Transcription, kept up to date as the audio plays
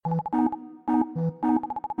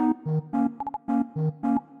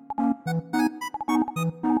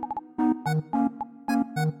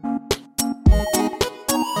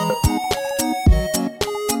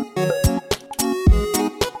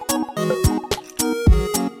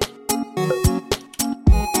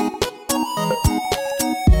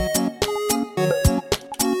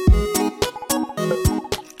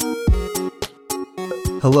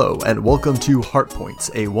Hello, and welcome to Heart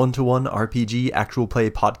Points, a one-to-one RPG actual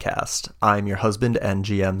play podcast. I'm your husband and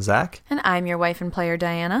GM, Zach. And I'm your wife and player,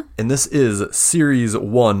 Diana. And this is Series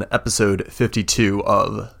 1, Episode 52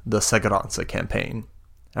 of the Seguranza campaign.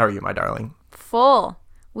 How are you, my darling? Full.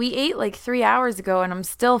 We ate like 3 hours ago, and I'm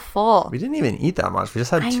still full. We didn't even eat that much. We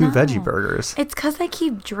just had two veggie burgers. It's because I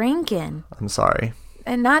keep drinking. I'm sorry.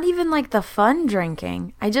 And not even like the fun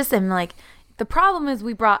drinking. I just am like... The problem is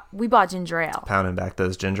we bought ginger ale. Pounding back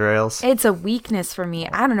those ginger ales. It's a weakness for me.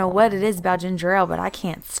 I don't know what it is about ginger ale, but I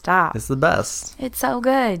can't stop. It's the best. It's so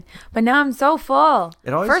good. But now I'm so full.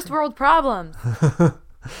 First world problems.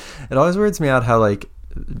 It always weirds me out how like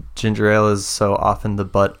ginger ale is so often the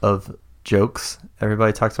butt of jokes.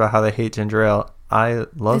 Everybody talks about how they hate ginger ale.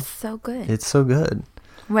 It's so good. It's so good.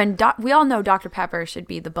 When we all know Dr. Pepper should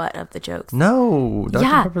be the butt of the jokes. No,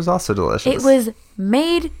 Dr. Pepper's also delicious. It was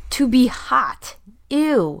made to be hot.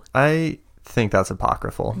 Ew. I think that's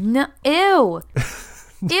apocryphal. No, ew.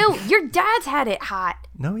 Ew, your dad's had it hot.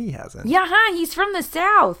 No, he hasn't. Yeah, he's from the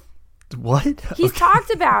South. What? He's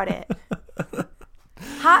talked about it.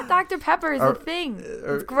 Hot Dr. Pepper is a thing.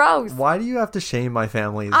 It's gross. Why do you have to shame my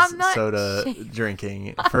family's soda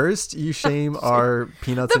drinking? First, you shame our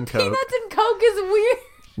peanuts and Coke. Peanuts and Coke is weird.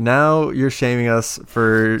 Now you're shaming us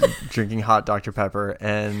for drinking hot Dr. Pepper,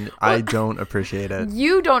 and I don't appreciate it.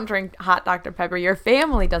 You don't drink hot Dr. Pepper. Your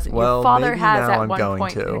family doesn't. Well, your father maybe has now at I'm one going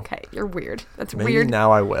point. To. Okay, you're weird. That's maybe weird.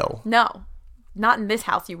 Now I will. No, not in this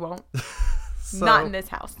house. You won't. Not in this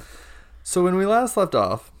house. So when we last left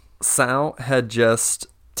off, Sal had just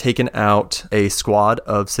taken out a squad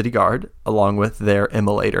of city guard along with their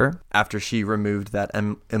immolator after she removed that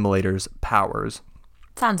immolator's powers.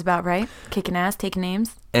 Sounds about right. Kicking ass, taking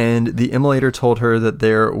names. And the immolator told her that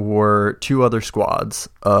there were two other squads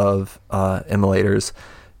of immolators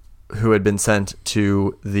who had been sent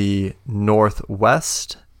to the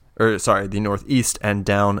northeast and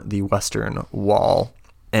down the western wall.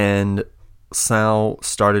 And Sal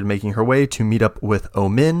started making her way to meet up with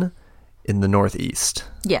Omin in the northeast.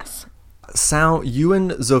 Yes. Sal, you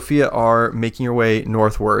and Zofia are making your way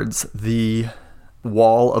northwards. The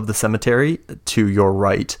wall of the cemetery to your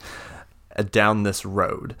right, down this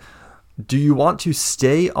road. Do you want to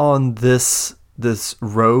stay on this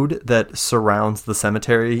road that surrounds the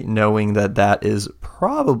cemetery, knowing that that is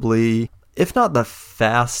probably, if not the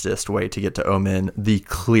fastest way to get to Omin, the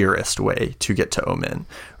clearest way to get to Omin,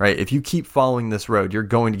 right? If you keep following this road, you're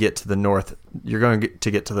going to get to the north, you're going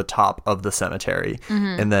to get to the top of the cemetery.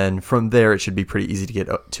 Mm-hmm. And then from there, it should be pretty easy to get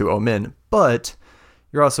to Omin. But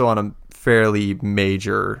you're also on a fairly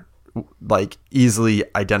major, like easily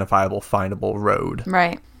identifiable, findable road.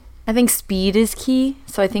 Right. I think speed is key,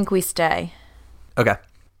 so I think we stay. Okay.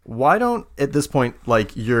 Why don't, at this point,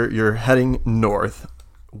 like you're heading north,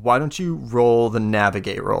 why don't you roll the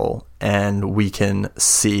navigate roll and we can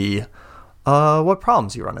see what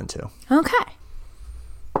problems you run into. Okay.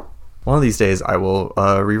 One of these days I will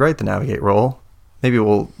rewrite the navigate roll. Maybe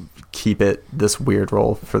we'll keep it this weird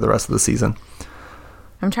roll for the rest of the season.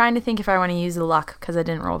 I'm trying to think if I want to use the luck because I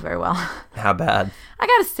didn't roll very well. How bad? I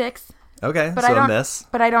got a 6. Okay, but so a miss.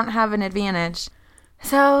 But I don't have an advantage.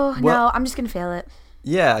 So, no, I'm just going to fail it.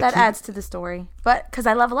 Yeah. That adds to the story. But, because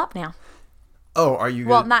I level up now. Oh, are you...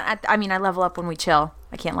 Well, I level up when we chill.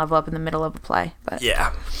 I can't level up in the middle of a play. But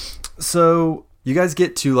yeah. So, you guys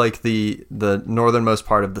get to, like, the northernmost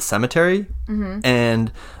part of the cemetery. Mm-hmm.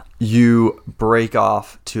 And you break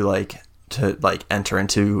off to enter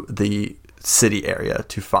into the city area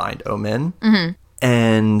to find Omin. Mm-hmm.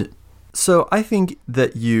 And so I think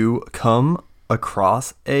that you come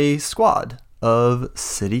across a squad of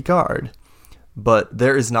city guard, but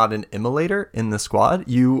there is not an immolator in the squad.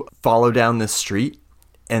 You follow down this street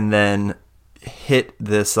and then hit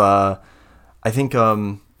this, I think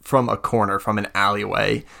from a corner, from an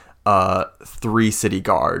alleyway, 3 city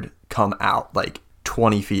guard come out like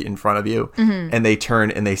 20 feet in front of you. Mm-hmm. And they turn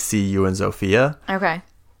and they see you and Zofia. Okay.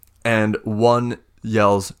 And one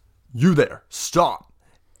yells, "You there, stop!"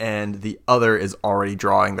 And the other is already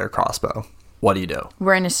drawing their crossbow. What do you do?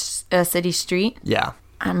 We're in a city street? Yeah.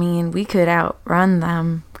 I mean, we could outrun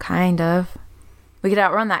them, kind of. We could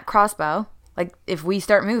outrun that crossbow. Like, if we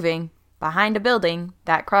start moving behind a building,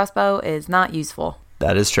 that crossbow is not useful.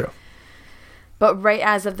 That is true. But right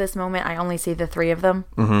as of this moment, I only see the 3 of them.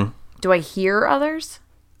 Mm-hmm. Do I hear others?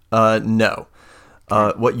 No.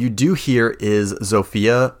 Okay. What you do hear is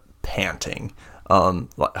Zofia panting,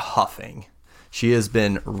 huffing. She has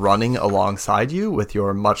been running alongside you with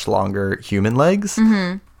your much longer human legs,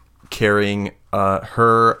 mm-hmm. carrying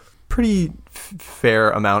her pretty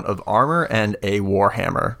fair amount of armor and a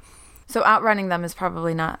warhammer. So outrunning them is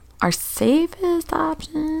probably not our safest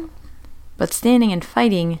option. But standing and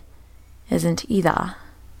fighting isn't either.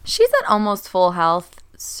 She's at almost full health,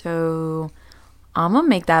 so I'm gonna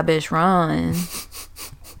make that bitch run.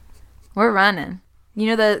 We're running. You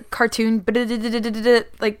know the cartoon,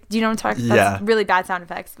 like, do you know what I'm talking about? That's really bad sound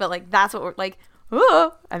effects, but like that's what we're like,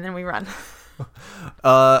 whoa, and then we run.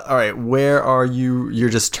 All right, where are you? You're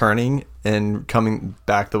just turning and coming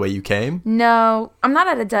back the way you came? No, I'm not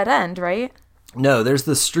at a dead end, right? No, there's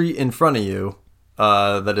the street in front of you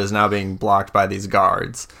that is now being blocked by these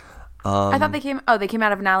guards. I thought they came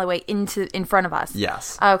out of an alleyway in front of us.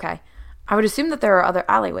 Yes. Okay. I would assume that there are other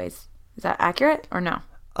alleyways. Is that accurate or no?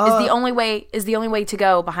 Is the only way to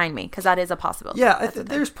go behind me, because that is a possibility. Yeah,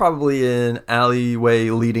 there's probably an alleyway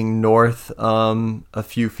leading north, a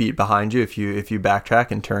few feet behind you if you backtrack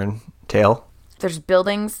and turn tail. There's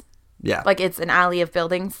buildings. Yeah. Like it's an alley of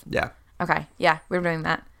buildings. Yeah. Okay. Yeah, we're doing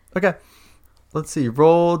that. Okay. Let's see.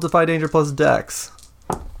 Roll Defy Danger plus Dex.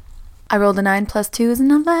 I rolled a 9 plus 2 is an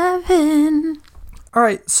 11. All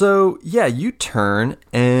right. So yeah, you turn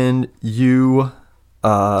and you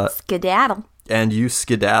skedaddle. And you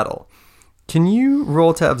skedaddle. Can you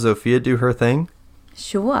roll to have Zofia do her thing?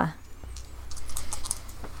 Sure.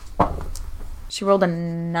 She rolled a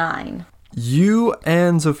 9. You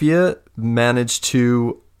and Zofia manage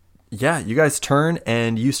to, you guys turn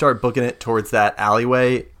and you start booking it towards that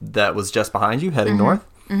alleyway that was just behind you, heading north.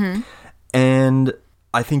 Mm-hmm. And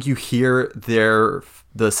I think you hear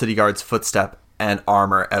the city guard's footstep and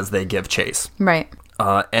armor as they give chase. Right.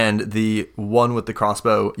 And the one with the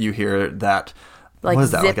crossbow, you hear that, like, what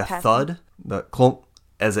is that, like a passing? thud? The clunk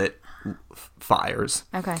as it fires.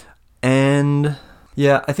 Okay. And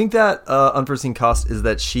yeah, I think that unforeseen cost is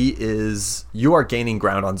that you are gaining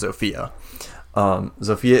ground on Zofia.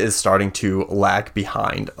 Zofia is starting to lag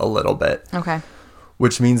behind a little bit. Okay.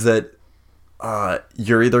 Which means that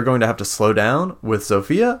you're either going to have to slow down with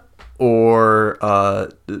Zofia or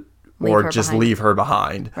just leave her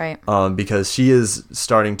behind. Right. Because she is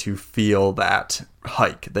starting to feel that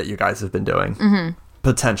hike that you guys have been doing. Mm-hmm.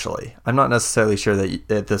 Potentially. I'm not necessarily sure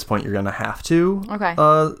that at this point you're going to have to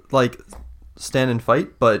stand and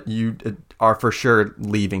fight, but you are for sure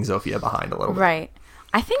leaving Zofia behind a little bit. Right.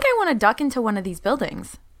 I think I want to duck into one of these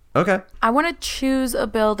buildings. Okay. I want to choose a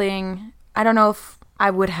building. I don't know if I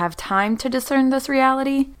would have time to discern this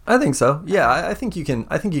reality. I think so. Yeah, I think you can.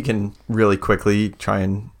 I think you can really quickly try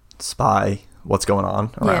and spy what's going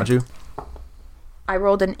on around you. I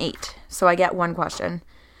rolled an 8, so I get one question.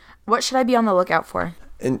 What should I be on the lookout for?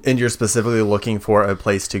 And you're specifically looking for a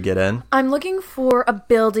place to get in? I'm looking for a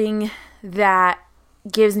building that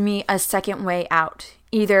gives me a second way out.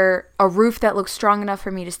 Either a roof that looks strong enough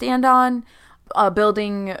for me to stand on, a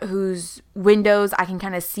building whose windows I can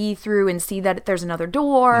kind of see through and see that there's another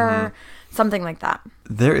door, something like that.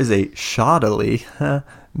 There is a shoddily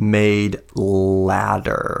made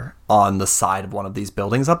ladder on the side of one of these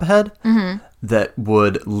buildings up ahead that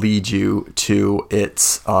would lead you to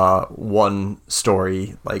its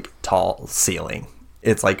one-story, like, tall ceiling.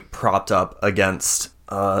 It's like propped up against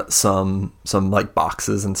some like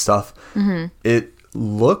boxes and stuff. It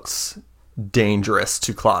looks dangerous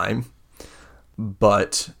to climb,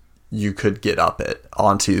 but you could get up it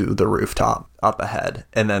onto the rooftop up ahead,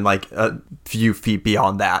 and then like a few feet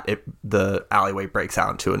beyond that, the alleyway breaks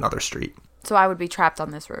out into another street. So I would be trapped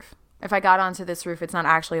on this roof. If I got onto this roof, it's not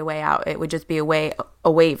actually a way out. It would just be a way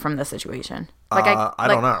away from the situation. Like I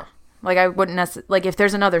don't know. Like I wouldn't like if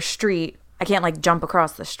there's another street, I can't like jump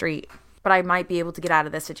across the street, but I might be able to get out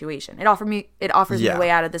of this situation. It offers me a way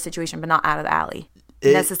out of the situation, but not out of the alley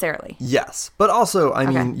necessarily. Yes, but also I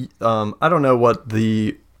mean, I don't know what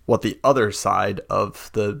the other side of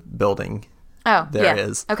the building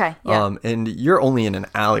is. Okay. Yeah. And you're only in an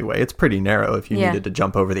alleyway. It's pretty narrow if you needed to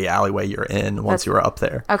jump over the alleyway you're in once you were up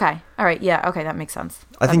there. Okay. All right. Yeah. Okay. That makes sense.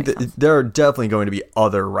 I think that there are definitely going to be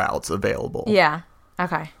other routes available. Yeah.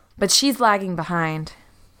 Okay. But she's lagging behind.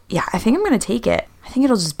 Yeah. I think I'm going to take it. I think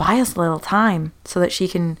it'll just buy us a little time so that she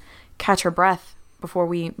can catch her breath before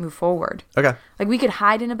we move forward. Okay. Like we could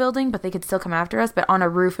hide in a building, but they could still come after us. But on a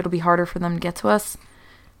roof, it'll be harder for them to get to us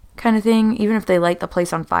kind of thing. Even if they light the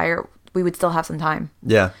place on fire, we would still have some time.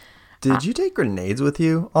 Yeah. Did you take grenades with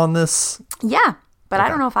you on this? Yeah, but I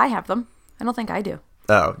don't know if I have them. I don't think I do.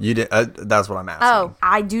 Oh, you did. That's what I'm asking. Oh,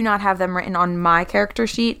 I do not have them written on my character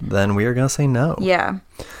sheet. Then we are going to say no. Yeah.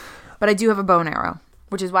 But I do have a bow and arrow,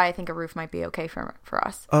 which is why I think a roof might be okay for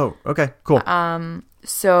us. Oh, okay. Cool.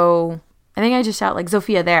 So I think I just shout like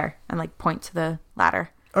Zofia there and like point to the ladder.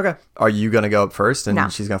 Okay. Are you going to go up first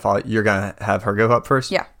and she's going to follow? You're going to have her go up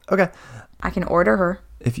first? Yeah. Okay. I can order her.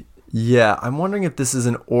 Yeah, I'm wondering if this is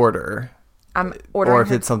an order. I'm ordering or if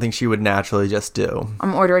her, it's something she would naturally just do.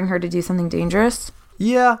 I'm ordering her to do something dangerous.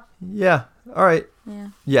 Yeah. All right. Yeah.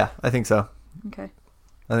 Yeah, I think so. Okay.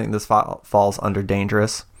 I think this falls under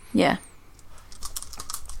dangerous. Yeah.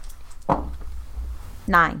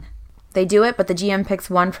 9. They do it, but the GM picks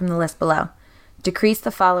 1 from the list below. Decrease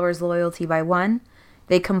the follower's loyalty by 1.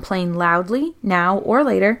 They complain loudly, now or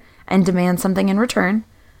later, and demand something in return.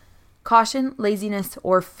 Caution, laziness,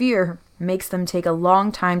 or fear makes them take a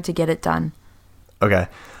long time to get it done. Okay.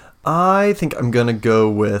 I think I'm going to go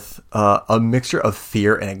with a mixture of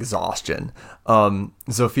fear and exhaustion.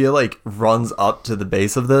 Zofia like runs up to the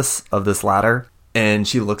base of this ladder, and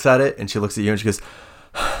she looks at it, and she looks at you, and she goes,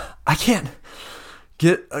 I can't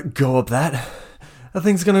go up that. That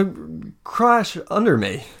thing's going to crash under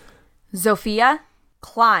me. Zofia,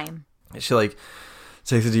 climb. She like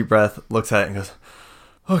takes a deep breath, looks at it, and goes,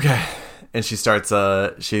 okay. And she starts,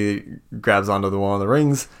 she grabs onto one of the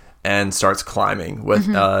rings and starts climbing with,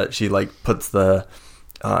 she like puts the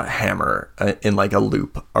hammer in like a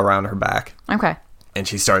loop around her back. Okay. And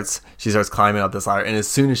she starts climbing up this ladder. And as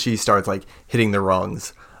soon as she starts like hitting the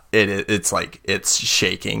rungs, it's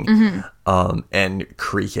shaking, and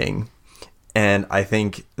creaking. And I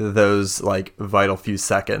think those like vital few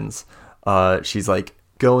seconds, she's like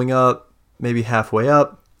going up, maybe halfway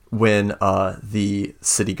up, when the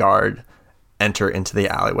city guard enter into the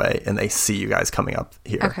alleyway and they see you guys coming up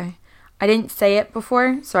here. Okay. I didn't say it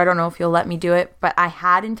before, so I don't know if you'll let me do it, but I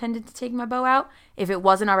had intended to take my bow out. If it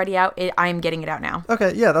wasn't already out, I'm getting it out now.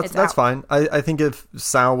 Okay, yeah, that's fine. I think if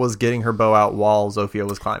Sal was getting her bow out while Zofia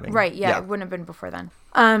was climbing. Right, yeah, it wouldn't have been before then.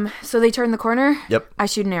 So they turn the corner. Yep. I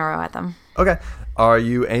shoot an arrow at them. Okay. Are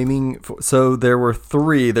you aiming for... So there were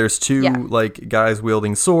 3. There's 2 like guys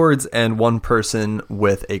wielding swords and 1 person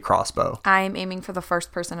with a crossbow. I'm aiming for the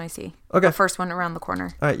first person I see. Okay. The first one around the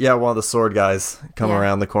corner. All right, yeah, one of the sword guys come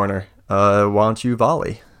around the corner. Why don't you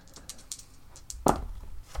volley?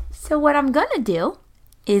 So what I'm gonna do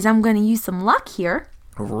is I'm gonna use some luck here.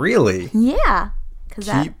 Really? Yeah.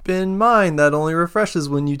 Keep in mind that only refreshes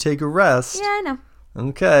when you take a rest. Yeah, I know.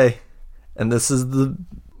 Okay. And this is the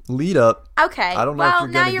lead up. Okay. I don't know if you're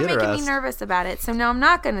now gonna you're get a making me rest. nervous about it. So no, I'm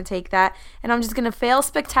not gonna take that, and I'm just gonna fail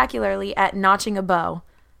spectacularly at notching a bow,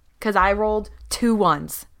 because I rolled 2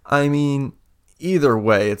 1s. I mean, either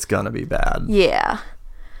way, it's gonna be bad. Yeah.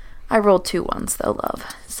 I rolled 2 1s though, love.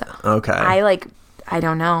 So Okay. I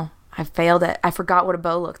don't know. I failed it. I forgot what a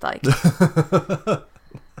bow looked like.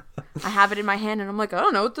 I have it in my hand and I'm like, I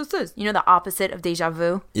don't know what this is. You know the opposite of deja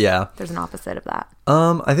vu? Yeah. There's an opposite of that.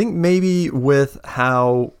 I think maybe with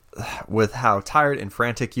how tired and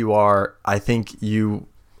frantic you are, I think you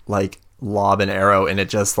like lob an arrow and it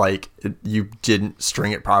just like you didn't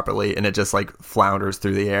string it properly and it just like flounders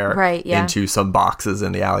through the air into some boxes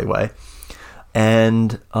in the alleyway.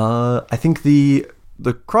 And I think the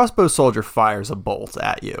crossbow soldier fires a bolt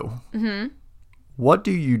at you. Mm-hmm. What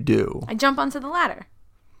do you do? I jump onto the ladder.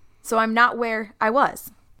 So I'm not where I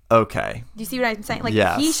was. Okay. Do you see what I'm saying? Like,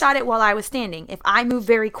 yes. He shot it while I was standing. If I move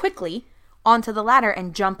very quickly onto the ladder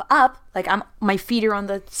and jump up, like my feet are on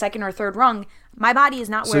the 2nd or 3rd rung, my body is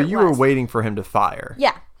not where it was. So you were waiting for him to fire?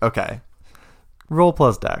 Yeah. Okay. Roll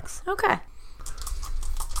plus dex. Okay.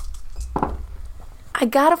 I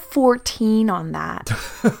got a 14 on that.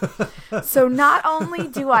 So not only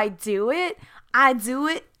do I do it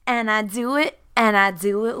and I do it and I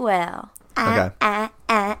do it well. Okay. I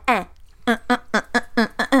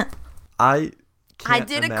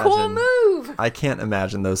did a cool move. I can't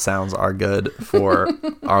imagine those sounds are good for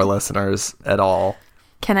our listeners at all.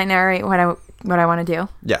 Can I narrate what I want to do?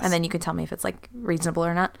 Yes. And then you can tell me if it's like reasonable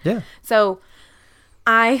or not. Yeah. So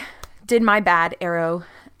I did my bad arrow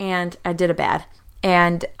and I did a bad.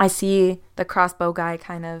 And I see the crossbow guy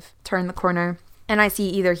kind of turn the corner. And I see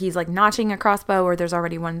either he's like notching a crossbow or there's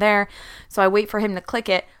already one there. So I wait for him to click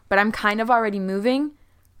it. But I'm kind of already moving.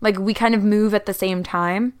 Like we kind of move at the same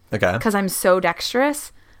time. Okay. Because I'm so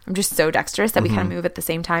dexterous. I'm just so dexterous that we kind of move at the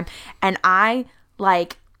same time. And I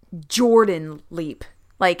like Jordan leap.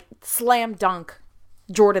 Like slam dunk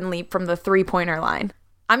Jordan leap from the 3-pointer line.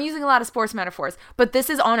 I'm using a lot of sports metaphors. But this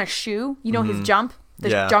is on a shoe. You know his jump? The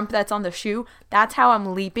jump that's on the shoe. That's how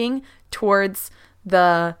I'm leaping towards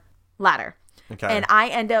the ladder. Okay. And I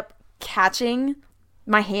end up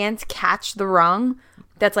my hands catch the rung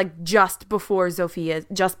that's like just below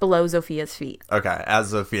Zofia's feet. Okay.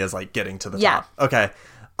 As Zofia's like getting to the top. Okay.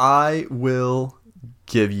 I will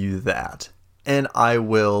give you that. And I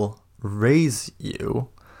will raise you,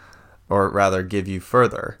 or rather give you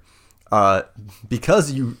further.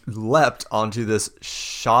 Because you leapt onto this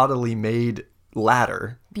shoddily made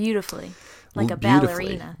ladder. Beautifully. Like a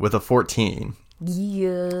ballerina. With a 14.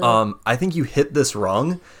 Yeah. I think you hit this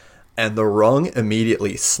rung, and the rung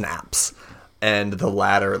immediately snaps, and the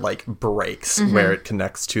ladder like breaks where it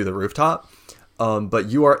connects to the rooftop. But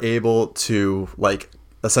you are able to like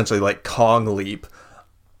essentially like Kong leap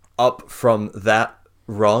up from that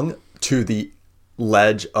rung to the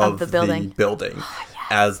ledge of the building,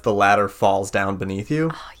 as the ladder falls down beneath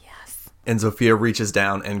you. Oh, yes. And Zofia reaches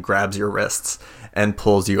down and grabs your wrists and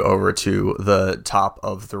pulls you over to the top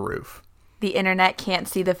of the roof. The internet can't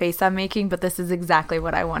see the face I'm making, but this is exactly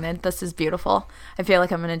what I wanted. This is beautiful. I feel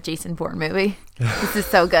like I'm in a Jason Bourne movie. This is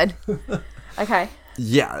so good. Okay.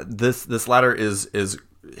 Yeah, this ladder is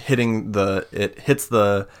hitting it hits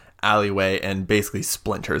the alleyway and basically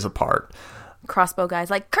splinters apart. Crossbow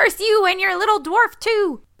guy's like, curse you and your little dwarf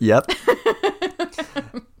too. Yep.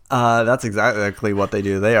 That's exactly what they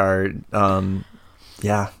do. They are,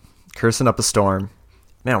 cursing up a storm.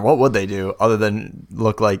 Man, what would they do other than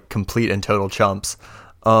look like complete and total chumps?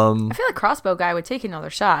 I feel like crossbow guy would take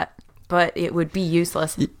another shot, but it would be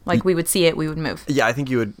useless. Like we would see it, we would move. Yeah, I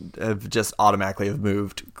think you would have just automatically have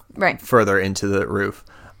moved further into the roof.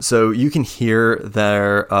 So you can hear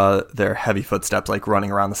their heavy footsteps like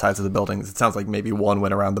running around the sides of the buildings. It sounds like maybe one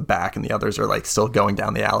went around the back and the others are like still going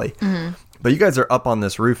down the alley. Mm-hmm. But you guys are up on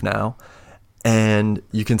this roof now, and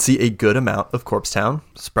you can see a good amount of Corpse Town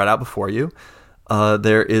spread out before you.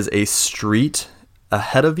 There is a street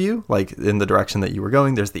ahead of you, like in the direction that you were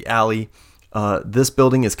going. There's the alley. This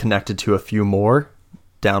building is connected to a few more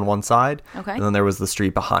down one side. Okay. And then there was the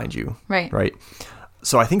street behind you. Right.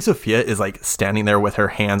 So I think Zofia is like standing there with her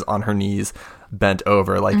hands on her knees, bent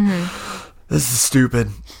over, like, This is stupid.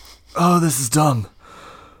 Oh, this is dumb.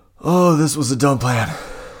 Oh, this was a dumb plan.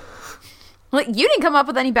 Like, you didn't come up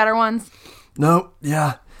with any better ones. No,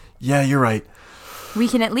 yeah, you're right. We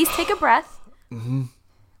can at least take a breath,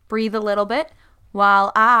 breathe a little bit,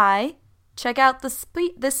 while I check out this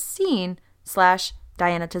scene /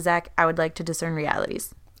 Diana to Zach, I would like to discern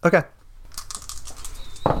realities. Okay.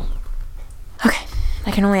 Okay,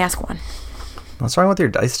 I can only ask one. What's wrong with your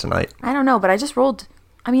dice tonight? I don't know, but I just rolled.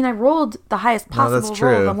 I rolled the highest possible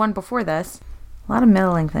roll, the one before this. A lot of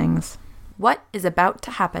middling things. What is about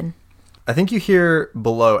to happen? I think you hear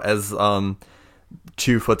below as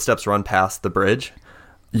two footsteps run past the bridge.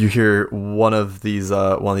 You hear one of these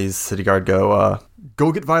city guard go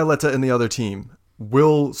get Violetta and the other team.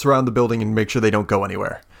 We'll surround the building and make sure they don't go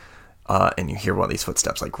anywhere. And you hear one of these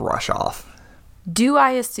footsteps like rush off. Do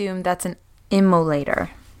I assume that's an immolator?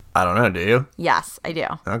 I don't know, do you? Yes, I do.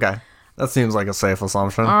 Okay. That seems like a safe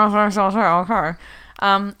assumption. Okay,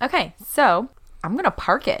 so I'm going to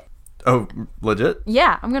park it. Oh, legit?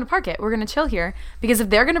 Yeah, I'm going to park it. We're going to chill here. Because if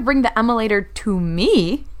they're going to bring the immolator to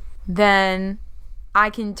me, then I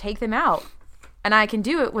can take them out. And I can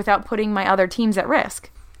do it without putting my other teams at risk.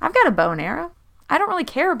 I've got a bow and arrow. I don't really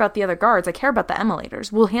care about the other guards. I care about the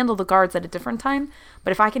immolators. We'll handle the guards at a different time.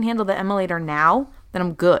 But if I can handle the immolator now, then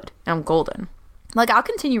I'm good. And I'm golden. Like, I'll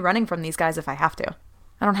continue running from these guys if I have to.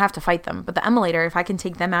 I don't have to fight them. But the immolator, if I can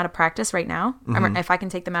take them out of practice right now, if I can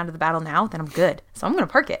take them out of the battle now, then I'm good. So I'm going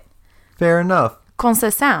to park it. Fair enough.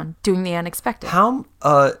 Conseil sound, doing the unexpected. How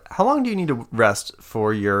long do you need to rest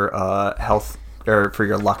for your health or for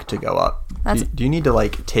your luck to go up? Do you need to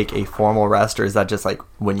like take a formal rest, or is that just like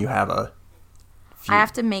when you have I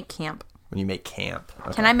have to make camp. When you make camp.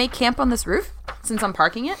 Okay. Can I make camp on this roof since I'm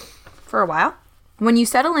parking it for a while? When you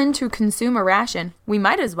settle in to consume a ration, we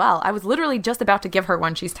might as well. I was literally just about to give her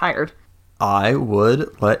one. She's tired. I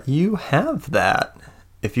would let you have that.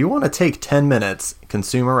 If you want to take 10 minutes,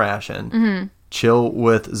 consume a ration, chill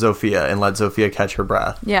with Zofia, and let Zofia catch her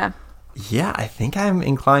breath. Yeah. Yeah, I think I'm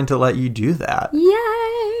inclined to let you do that.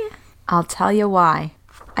 Yay! I'll tell you why.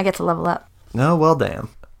 I get to level up. No, well, damn.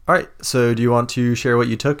 All right, so do you want to share what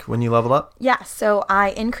you took when you leveled up? Yeah, so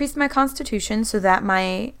I increased my constitution so that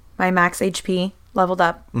my max HP leveled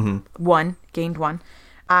up gained 1.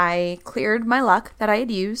 I cleared my luck that I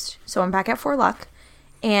had used, so I'm back at 4 luck.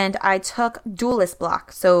 And I took duelist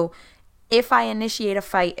block. So if I initiate a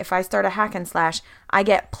fight, if I start a hack and slash, I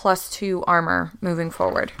get +2 armor moving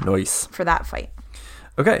forward. Nice. For that fight.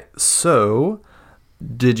 Okay, so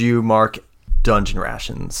did you mark dungeon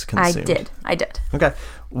rations consumed? I did. Okay.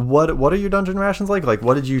 What are your dungeon rations like? Like,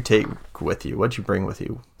 what did you take with you? What did you bring with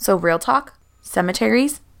you? So real talk,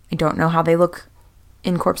 cemeteries. I don't know how they look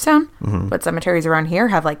in Corpse Town, but cemeteries around here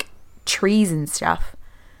have like trees and stuff.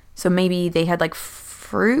 So maybe they had like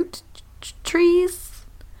fruit trees,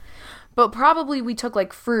 but probably we took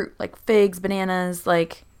like fruit, like figs, bananas,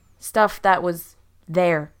 like stuff that was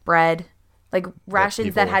there, bread, like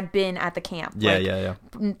rations that had been at the camp. Yeah.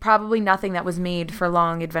 Probably nothing that was made for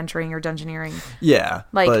long adventuring or dungeoneering. Yeah,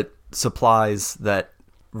 like but supplies that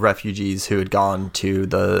refugees who had gone to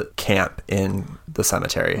the camp in the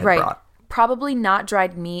cemetery had Right. brought. Probably not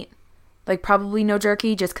dried meat. Like, probably no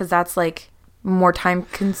jerky, just because that's, like, more time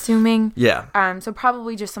consuming. Yeah. So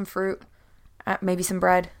probably just some fruit. Maybe some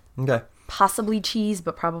bread. Okay. Possibly cheese,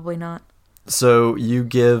 but probably not. So you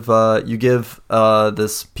give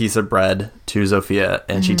this piece of bread to Zofia,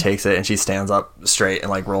 and she takes it and she stands up straight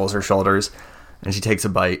and like rolls her shoulders, and she takes a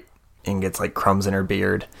bite and gets like crumbs in her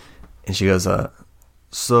beard, and she goes,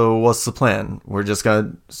 "So what's the plan? We're just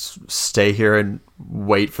gonna stay here and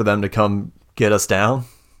wait for them to come get us down?"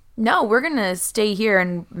 No, we're going to stay here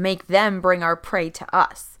and make them bring our prey to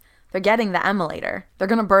us. They're getting the emulator. They're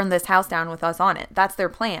going to burn this house down with us on it. That's their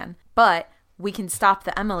plan. But we can stop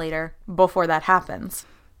the emulator before that happens.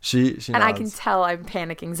 She And I nods. can tell I'm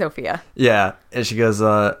panicking Zofia. Yeah, and she goes,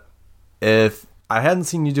 "If I hadn't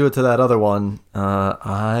seen you do it to that other one,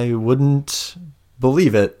 I wouldn't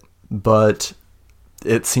believe it, but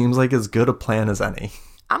it seems like as good a plan as any."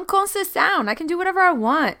 I'm Conceição. I can do whatever I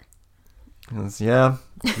want. He goes, yeah.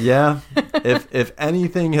 If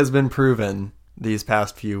anything has been proven these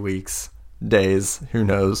past few weeks, days, who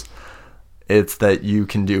knows, it's that you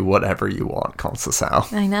can do whatever you want,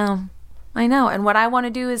 Conceição. I know. And what I want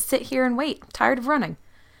to do is sit here and wait. I'm tired of running.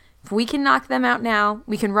 If we can knock them out now,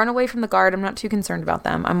 we can run away from the guard. I'm not too concerned about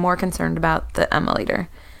them. I'm more concerned about the emulator.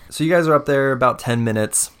 So you guys are up there about 10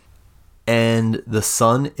 minutes, and the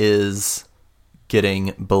sun is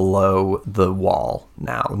getting below the wall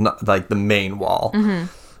now, not like the main wall.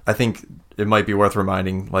 I think it might be worth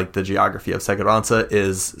reminding, like, the geography of Segurança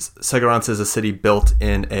is a city built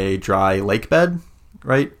in a dry lake bed,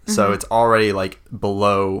 right? So it's already like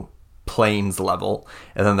below plains level,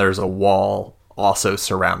 and then there's a wall also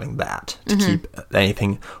surrounding that to keep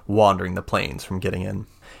anything wandering the plains from getting in.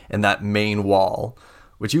 And that main wall,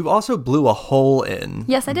 which you also blew a hole in.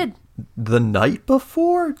 Yes, I did. The night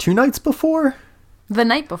before? 2 nights before? The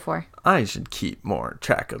night before. I should keep more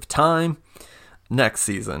track of time. Next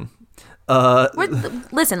season.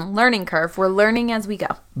 Listen, learning curve. We're learning as we go.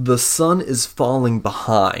 The sun is falling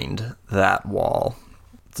behind that wall.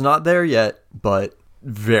 It's not there yet, but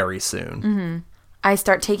very soon. I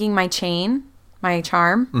start taking my chain, my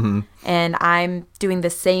charm, and I'm doing the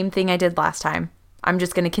same thing I did last time. I'm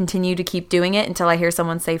just going to continue to keep doing it until I hear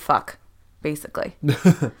someone say fuck, basically.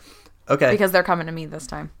 Okay. Because they're coming to me this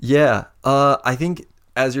time. Yeah. I think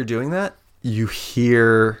as you're doing that, you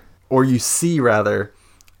hear, or you see rather,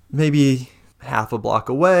 maybe half a block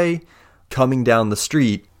away, coming down the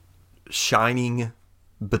street, shining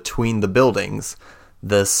between the buildings,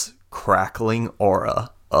 this crackling aura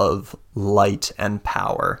of light and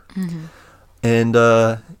power. And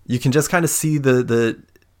you can just kind of see the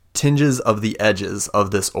tinges of the edges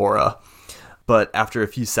of this aura. But after a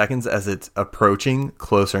few seconds, as it's approaching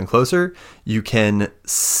closer and closer, you can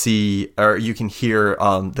see, or you can hear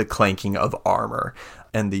the clanking of armor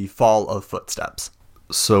and the fall of footsteps.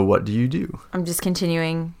 So what do you do? I'm just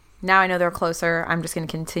continuing. Now I know they're closer. I'm just going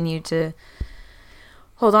to continue to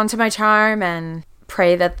hold on to my charm and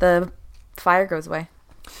pray that the fire goes away.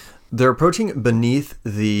 They're approaching beneath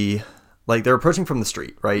the, like, they're approaching from the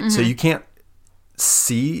street, right? So you can't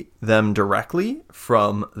see them directly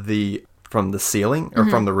from the ceiling or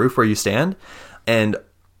from the roof where you stand, and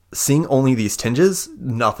seeing only these tinges,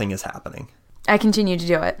 nothing is happening. I continue to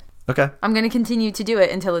do it. Okay. I'm going to continue to do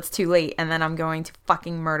it until it's too late, and then I'm going to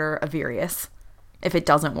fucking murder Avirius if it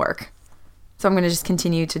doesn't work. So I'm going to just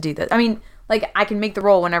continue to do this. I mean, like, I can make the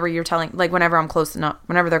roll whenever you're telling, like, whenever I'm close enough,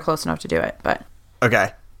 whenever they're close enough to do it, but...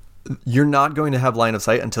 Okay. You're not going to have line of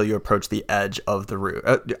sight until you approach the edge of the roof.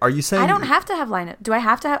 Are you saying... I don't have to have line of... Do I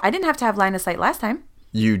have to have... I didn't have to have line of sight last time.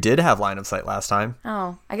 You did have line of sight last time.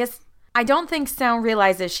 Oh, I guess... I don't think Sound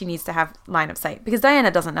realizes she needs to have line of sight, because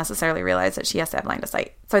Diana doesn't necessarily realize that she has to have line of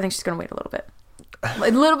sight. So I think she's going to wait a little bit.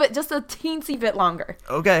 A little bit, just a teensy bit longer.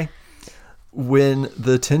 Okay. When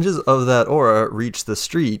the tinges of that aura reach the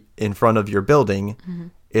street in front of your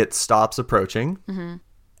building, it stops approaching,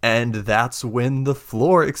 and that's when the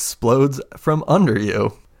floor explodes from under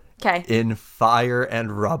you Okay. in fire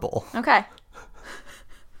and rubble. Okay.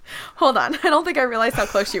 Hold on. I don't think I realized how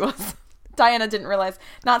close she was. Diana didn't realize.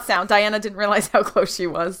 Not Sound. Diana didn't realize how close she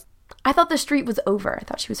was. I thought the street was over. I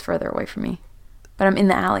thought she was further away from me. But I'm in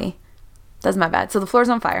the alley. That's my bad. So the floor's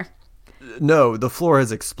on fire. No, the floor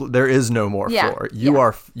has exploded. There is no more Yeah, floor.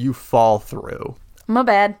 yeah. You fall through. My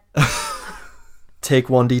bad. Take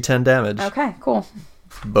 1d10 damage. Okay, cool.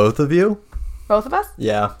 Both of you? Both of us?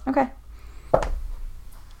 Yeah. Okay.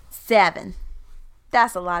 7.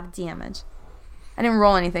 That's a lot of damage. I didn't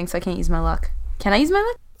roll anything, so I can't use my luck. Can I use my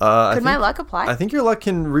luck? Could my luck apply? I think your luck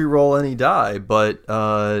can re-roll any die, but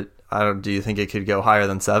Do you think it could go higher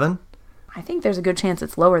than 7? I think there's a good chance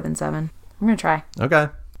it's lower than 7. I'm going to try. Okay.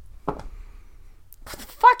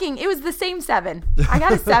 Fucking, it was the same 7. I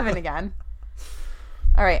got a 7 again.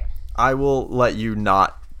 All right. I will let you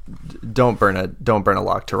not. Don't burn a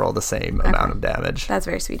luck to roll the same amount of damage. That's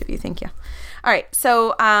very sweet of you. Thank you. All right.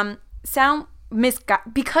 So, Sound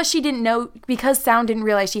because Sound didn't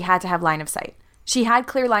realize she had to have line of sight. She had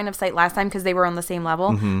clear line of sight last time because they were on the same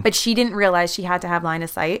level, but she didn't realize she had to have line of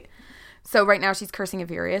sight. So right now she's cursing and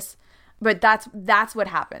furious. But that's what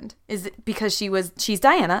happened, is because she's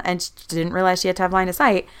Diana and she didn't realize she had to have line of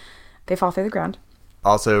sight. They fall through the ground.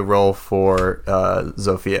 Also roll for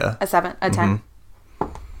Zofia. A 7, a 10.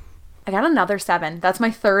 I got another 7. That's my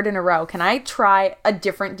 3rd in a row. Can I try a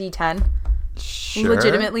different D10? Sure.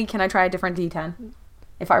 Legitimately, can I try a different D10?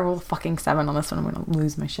 If I roll a fucking 7 on this one, I'm going to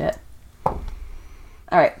lose my shit. All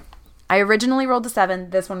right. I originally rolled a 7.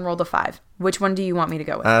 This one rolled a 5. Which one do you want me to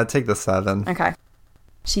go with? Take the 7. Okay.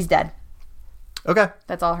 She's dead. Okay.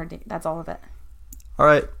 That's all that's all of it. All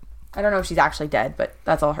right. I don't know if she's actually dead, but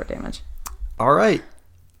that's all her damage. All right.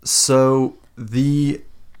 So the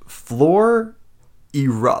floor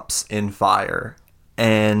erupts in fire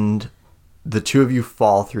and the two of you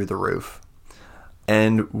fall through the roof.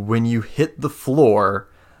 And when you hit the floor,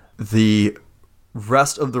 the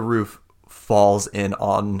rest of the roof falls in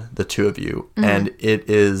on the two of you, and it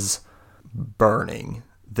is burning.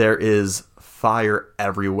 There is fire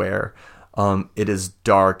everywhere. It is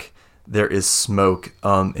dark. There is smoke,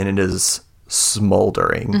 and it is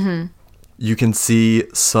smoldering. You can see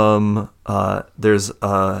there's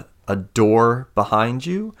a door behind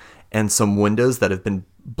you and some windows that have been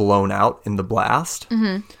blown out in the blast.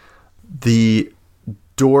 The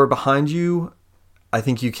door behind you, I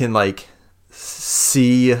think you can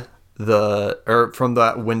see from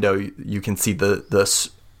that window you can see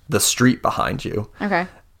the street behind you. Okay.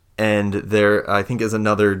 And there I think is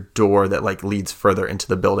another door that leads further into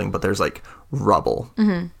the building, but there's rubble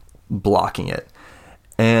blocking it.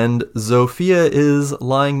 And Zofia is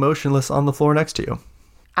lying motionless on the floor next to you.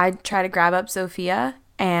 I try to grab up Zofia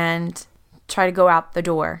and try to go out the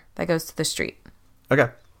door that goes to the street. Okay.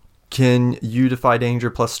 Can you defy danger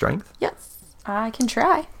plus strength? Yes, I can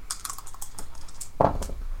try.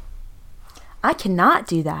 I cannot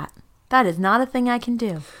do that. That is not a thing I can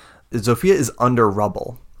do. Zofia is under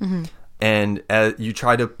rubble. And you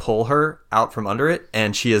try to pull her out from under it,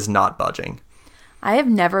 and she is not budging. I have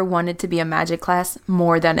never wanted to be a magic class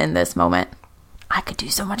more than in this moment. I could do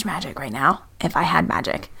so much magic right now if I had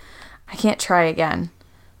magic. I can't try again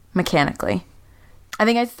mechanically. I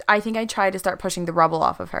think I tried to start pushing the rubble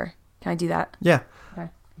off of her. Can I do that? Yeah. Okay.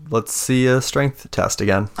 Let's see a strength test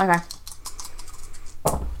again. Okay.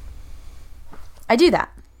 I do that.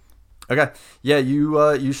 Okay. Yeah,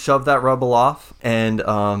 you shove that rubble off, and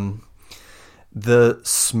the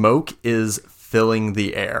smoke is filling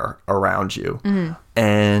the air around you.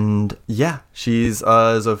 And yeah,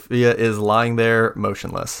 Zofia is lying there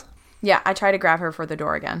motionless. Yeah, I try to grab her for the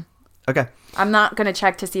door again. Okay. I'm not going to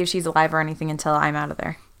check to see if she's alive or anything until I'm out of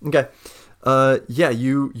there. Okay. Yeah,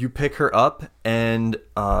 you pick her up, and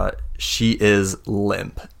she is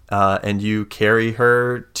limp. And you carry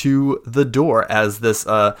her to the door as this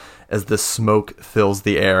smoke fills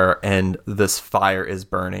the air and this fire is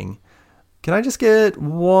burning. Can I just get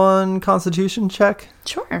one Constitution check?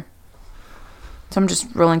 Sure. So I'm just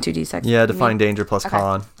rolling 2d6. Yeah, define danger plus Okay.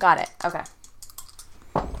 con. Got it. Okay.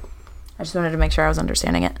 I just wanted to make sure I was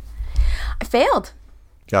understanding it. I failed.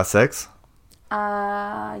 Got 6?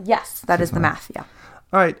 Yes, that is the math. Yeah.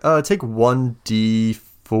 All right. Take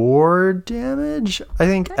 1d4 damage, I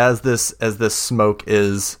think, as this smoke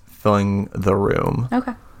is filling the room.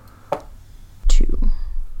 Okay. 2.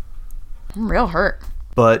 I'm real hurt.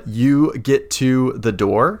 But you get to the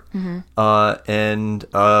door, and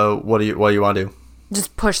what do you want to do?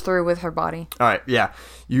 Just push through with her body. All right, yeah.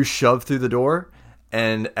 You shove through the door,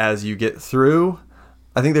 and as you get through,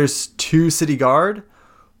 I think there's 2 city guard,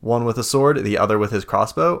 one with a sword, the other with his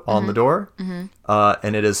crossbow on the door,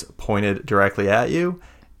 and it is pointed directly at you,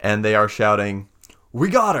 and they are shouting, "We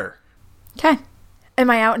got her!" Okay. Am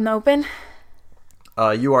I out in the open?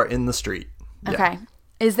 You are in the street. Yeah. Okay.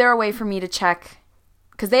 Is there a way for me to check?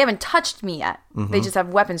 Because they haven't touched me yet. They just have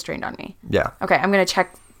weapons trained on me. Yeah. Okay, I'm going to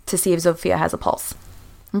check to see if Zofia has a pulse.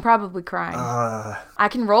 I'm probably crying. I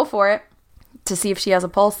can roll for it to see if she has a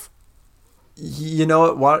pulse. You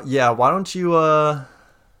know what? Why don't you roll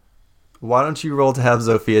to have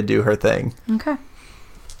Zofia do her thing? Okay.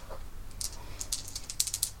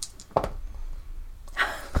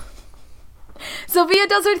 Zofia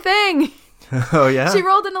does her thing. Oh, yeah? She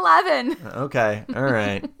rolled an 11. Okay. All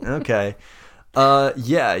right. Okay.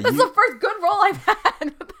 Yeah. That's the first good roll I've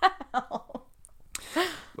had. What the hell?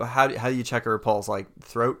 How do you check her pulse? Like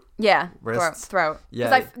throat? Yeah, Wrists? throat.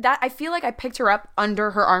 Yeah. I feel like I picked her up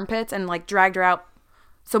under her armpits and like dragged her out.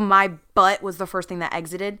 So my butt was the first thing that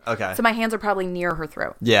exited. Okay. So my hands are probably near her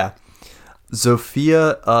throat. Yeah.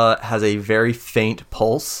 Zofia has a very faint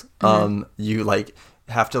pulse. You like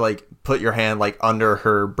have to like put your hand like under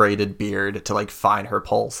her braided beard to like find her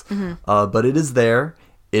pulse. But it is there.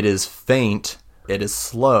 It is faint. It is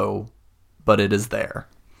slow, but it is there.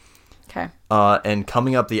 Okay. And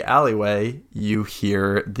coming up the alleyway, you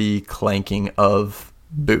hear the clanking of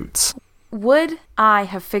boots. Would I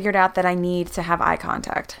have figured out that I need to have eye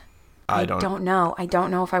contact? I don't know. I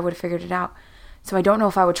don't know if I would have figured it out. So I don't know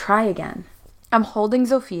if I would try again. I'm holding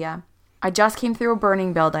Zofia. I just came through a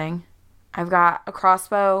burning building. I've got a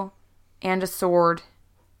crossbow and a sword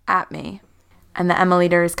at me. And the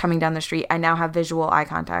Emulator is coming down the street. I now have visual eye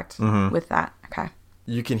contact with that. Okay.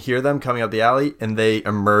 You can hear them coming up the alley, and they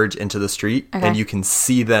emerge into the street, and you can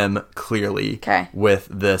see them clearly with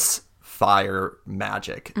this fire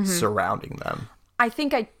magic surrounding them. I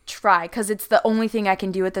think I try, because it's the only thing I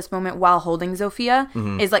can do at this moment while holding Zofia,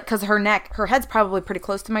 is like, because her head's probably pretty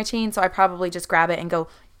close to my chain, so I probably just grab it and go,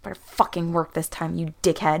 better fucking work this time, you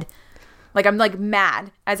dickhead. Like, I'm like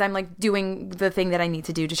mad as I'm like doing the thing that I need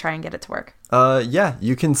to do to try and get it to work. Yeah,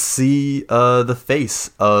 you can see the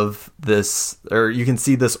face of this, or you can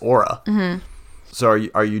see this aura. So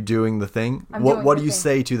are you doing the thing? What do you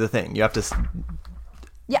say to the thing? You have to.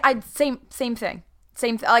 Yeah, same thing.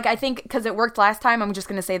 Like, I think because it worked last time, I'm just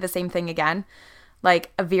gonna say the same thing again.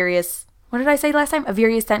 Like, Avirius. What did I say last time?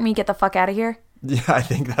 Avirius sent me. Get the fuck out of here. Yeah, I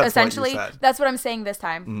think that's essentially what you said. That's what I'm saying this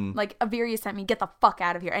time. Like, Avirius sent me. Get the fuck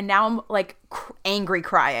out of here. And now I'm like angry,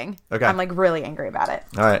 crying. Okay. I'm like really angry about it.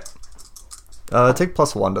 All right. Take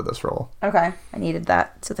 +1 to this roll. Okay. I needed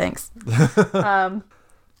that, so thanks. I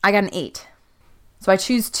got an 8. So I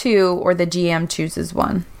choose 2, or the GM chooses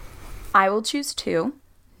 1. I will choose 2.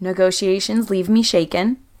 Negotiations leave me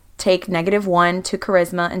shaken. Take -1 to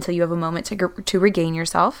charisma until you have a moment to regain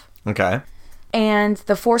yourself. Okay. And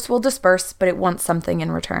the force will disperse, but it wants something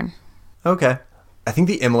in return. Okay. I think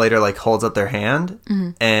the immolator like holds up their hand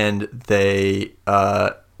and they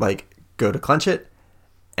like go to clench it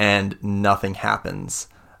and nothing happens.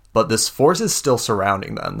 But this force is still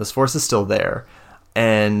surrounding them. This force is still there.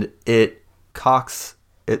 And it cocks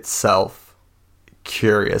itself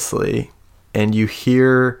curiously. And you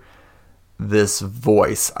hear this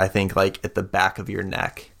voice, I think, like at the back of your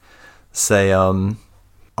neck, say,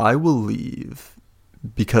 I will leave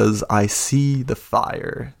because I see the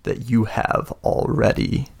fire that you have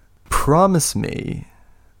already. Promise me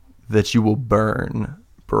that you will burn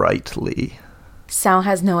brightly. Sal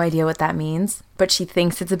has no idea what that means, but she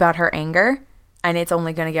thinks it's about her anger, and it's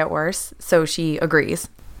only going to get worse, so she agrees.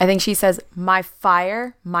 I think she says, my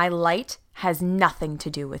fire, my light, has nothing to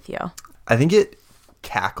do with you. I think it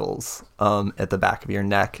cackles at the back of your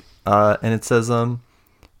neck, and it says,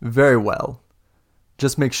 very well.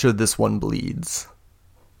 Just make sure this one bleeds.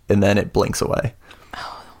 And then it blinks away.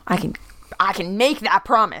 Oh, I can make that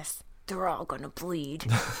promise. They're all gonna bleed.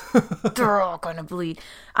 They're all gonna bleed.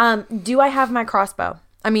 Do I have my crossbow?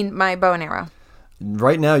 I mean, my bow and arrow.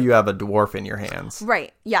 Right now you have a dwarf in your hands.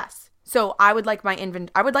 Right, yes. So I would like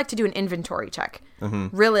I would like to do an inventory check.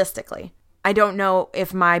 Realistically. I don't know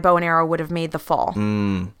if my bow and arrow would have made the fall,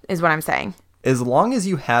 is what I'm saying. As long as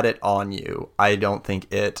you had it on you, I don't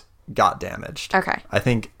think it got damaged. Okay. I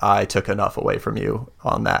think I took enough away from you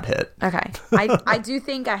on that hit. Okay. I do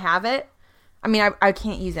think I have it. I mean, I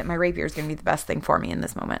can't use it. My rapier is going to be the best thing for me in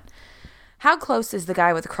this moment. How close is the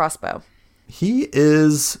guy with the crossbow? He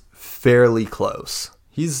is fairly close.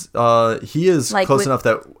 He is like close enough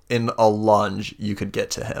that in a lunge you could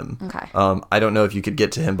get to him. Okay. I don't know if you could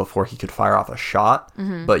get to him before he could fire off a shot,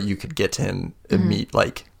 but you could get to him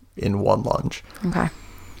like in one lunge. Okay.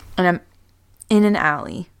 And I'm in an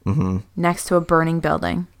alley next to a burning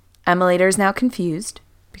building. Emulator is now confused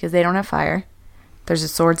because they don't have fire. There's a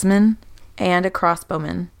swordsman and a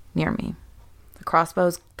crossbowman near me. The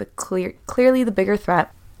crossbow's clearly the bigger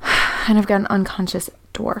threat, and I've got an unconscious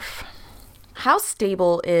dwarf. How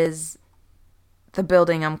stable is the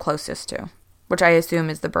building I'm closest to, which I assume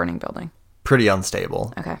is the burning building? Pretty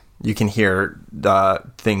unstable. Okay. You can hear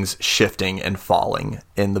things shifting and falling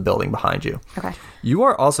in the building behind you. Okay. You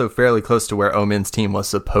are also fairly close to where Omin's team was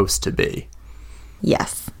supposed to be.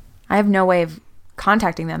 Yes. I have no way of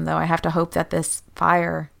contacting them, though. I have to hope that this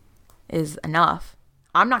fire is enough.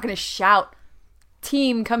 I'm not going to shout,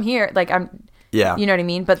 team, come here. Like, yeah. You know what I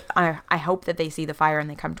mean? But I hope that they see the fire and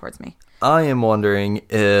they come towards me. I am wondering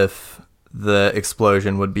if the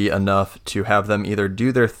explosion would be enough to have them either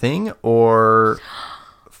do their thing or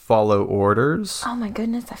follow orders. Oh my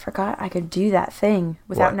goodness, I forgot I could do that thing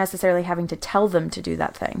without What? necessarily having to tell them to do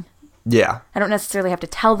that thing. Yeah. I don't necessarily have to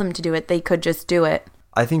tell them to do it. They could just do it.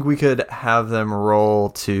 I think we could have them roll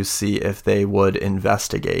to see if they would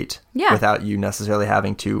investigate without you necessarily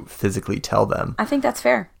having to physically tell them. I think that's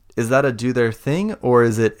fair. Is that a do their thing, or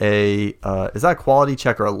is it is that a quality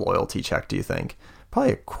check or a loyalty check, do you think?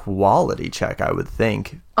 Probably a quality check, I would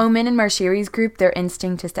think. Omin and Marshiri's group, their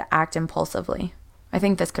instinct is to act impulsively. I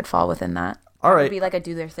think this could fall within that. All right. It would be like a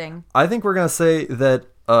do their thing. I think we're going to say that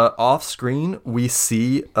off screen, we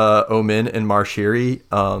see Omin and Marshiri,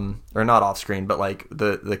 or not off screen, but like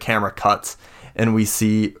the camera cuts, and we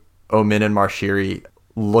see Omin and Marshiri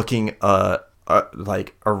looking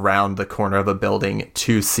like around the corner of a building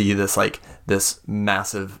to see this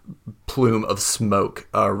massive plume of smoke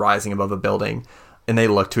rising above a building. And they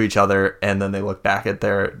look to each other, and then they look back at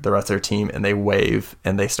the rest of their team, and they wave,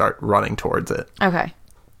 and they start running towards it. Okay.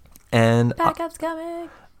 And Backup's coming.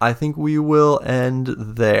 I think we will end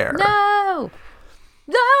there. No,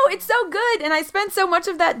 it's so good. And I spent so much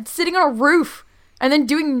of that sitting on a roof and then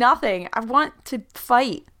doing nothing. I want to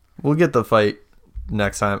fight. We'll get the fight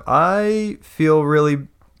next time. I feel really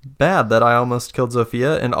bad that I almost killed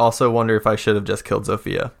Zofia, and also wonder if I should have just killed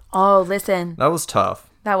Zofia. Oh, listen. That was tough.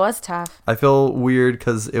 That was tough. I feel weird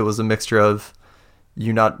because it was a mixture of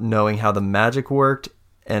you not knowing how the magic worked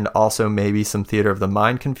and also maybe some theater of the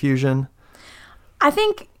mind confusion. I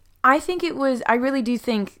think it was, I really do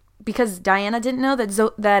think, because Diana didn't know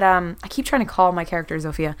that I keep trying to call my character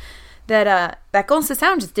Zofia, that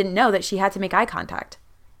Conceição just didn't know that she had to make eye contact.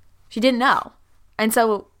 She didn't know. And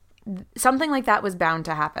so something like that was bound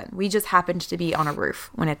to happen. We just happened to be on a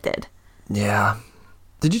roof when it did. Yeah.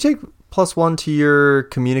 Did you take +1 to your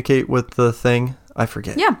communicate with the thing? I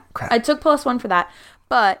forget. Yeah. Crap. I took +1 for that,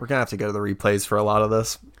 but We're going to have to go to the replays for a lot of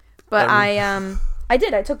this. But I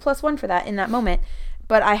did. I took +1 for that in that moment.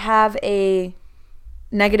 But I have a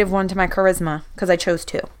 -1 to my charisma because I chose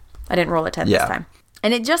 2. I didn't roll a 10 this time.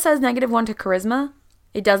 And it just says -1 to charisma.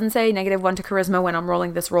 It doesn't say -1 to charisma when I'm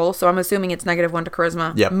rolling this roll. So I'm assuming it's -1 to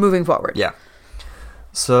charisma moving forward. Yeah.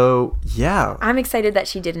 So, yeah. I'm excited that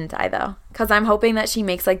she didn't die, though. Because I'm hoping that she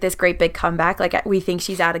makes, like, this great big comeback. Like, we think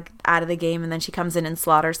she's out of the game, and then she comes in and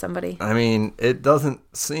slaughters somebody. I mean, it doesn't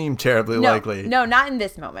seem terribly likely. No, not in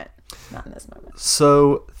this moment. Not in this moment.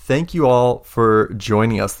 So, thank you all for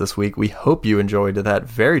joining us this week. We hope you enjoyed that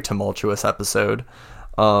very tumultuous episode.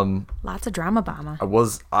 Lots of drama bomber. I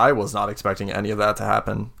was not expecting any of that to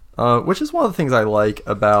happen. Which is one of the things I like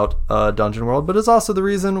about Dungeon World, but it's also the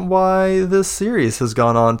reason why this series has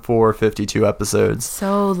gone on for 52 episodes.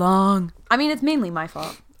 So long. I mean, it's mainly my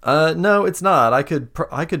fault. No, it's not. I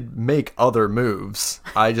could make other moves.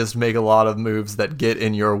 I just make a lot of moves that get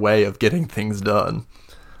in your way of getting things done.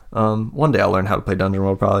 One day I'll learn how to play Dungeon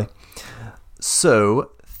World, probably.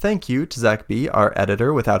 So, thank you to Zach B., our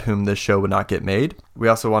editor, without whom this show would not get made. We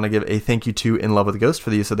also want to give a thank you to In Love with a Ghost for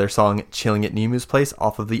the use of their song Chilling at Nemu's Place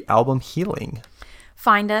off of the album Healing.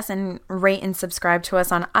 Find us and rate and subscribe to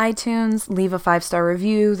us on iTunes. Leave a 5-star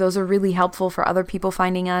review. Those are really helpful for other people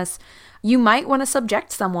finding us. You might want to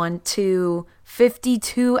subject someone to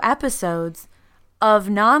 52 episodes of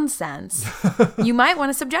nonsense. You might want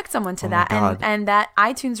to subject someone to that. And that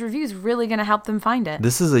iTunes review is really going to help them find it.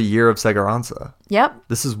 This is a year of Segurança. Yep.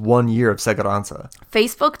 This is 1 year of Segurança.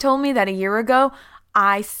 Facebook told me that a year ago,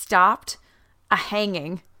 I stopped a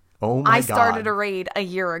hanging. Oh my God. I started a raid a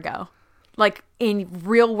year ago. Like, in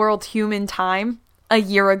real world human time, a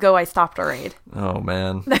year ago, I stopped a raid. Oh,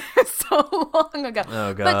 man. So long ago.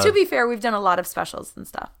 Oh, God. But to be fair, we've done a lot of specials and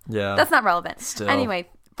stuff. Yeah. That's not relevant. Still. Anyway,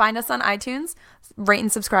 find us on iTunes. Rate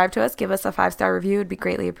and subscribe to us. Give us a 5-star review. It would be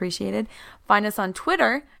greatly appreciated. Find us on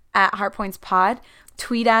Twitter at HeartPointsPod.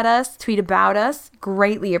 Tweet at us. Tweet about us.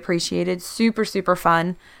 Greatly appreciated. Super, super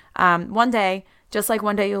fun. One day, just like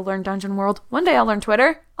one day you'll learn Dungeon World, one day I'll learn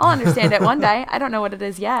Twitter. I'll understand it one day. I don't know what it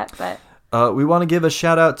is yet, but... We want to give a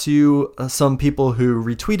shout out to some people who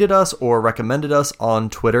retweeted us or recommended us on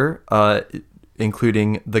Twitter,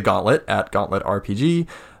 including The Gauntlet at Gauntlet RPG,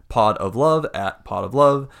 Pod of Love at Pod of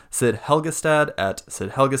Love, Sid Helgestad at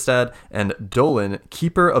Sid Helgestad, and Dolan,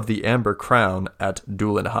 Keeper of the Amber Crown at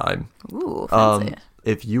Dulenheim. Ooh, fancy.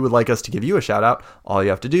 If you would like us to give you a shout out, all you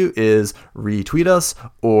have to do is retweet us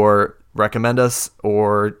or recommend us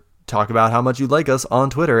or talk about how much you like us on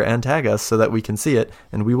Twitter and tag us so that we can see it,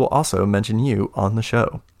 and we will also mention you on the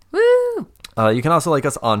show. Woo! You can also like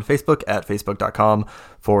us on Facebook at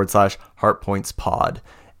facebook.com/HeartPointsPod.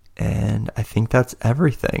 And I think that's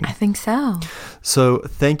everything. I think so. So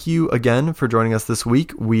thank you again for joining us this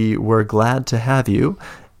week. We were glad to have you.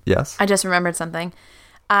 Yes? I just remembered something.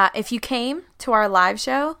 If you came to our live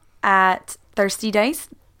show at Thirsty Dice,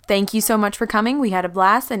 thank you so much for coming. We had a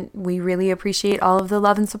blast, and we really appreciate all of the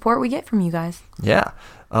love and support we get from you guys. Yeah.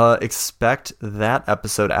 Expect that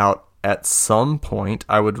episode out at some point.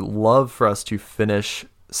 I would love for us to finish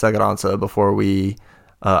Segurança before we...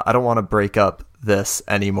 I don't want to break up this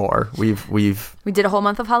anymore. We did a whole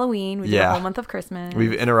month of Halloween. We did Yeah. a whole month of Christmas.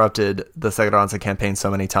 We've interrupted the Segurança campaign so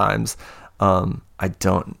many times. I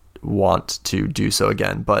don't want to do so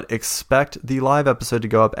again, but expect the live episode to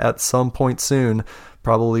go up at some point soon,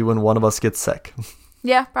 probably when one of us gets sick.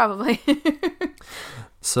 Yeah, probably.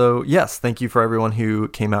 So yes, thank you for everyone who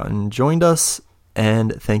came out and joined us,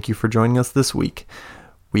 and thank you for joining us this week.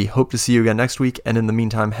 We hope to see you again next week, and in the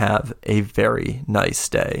meantime, have a very nice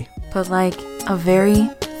day. But like a very,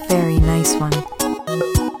 very nice one.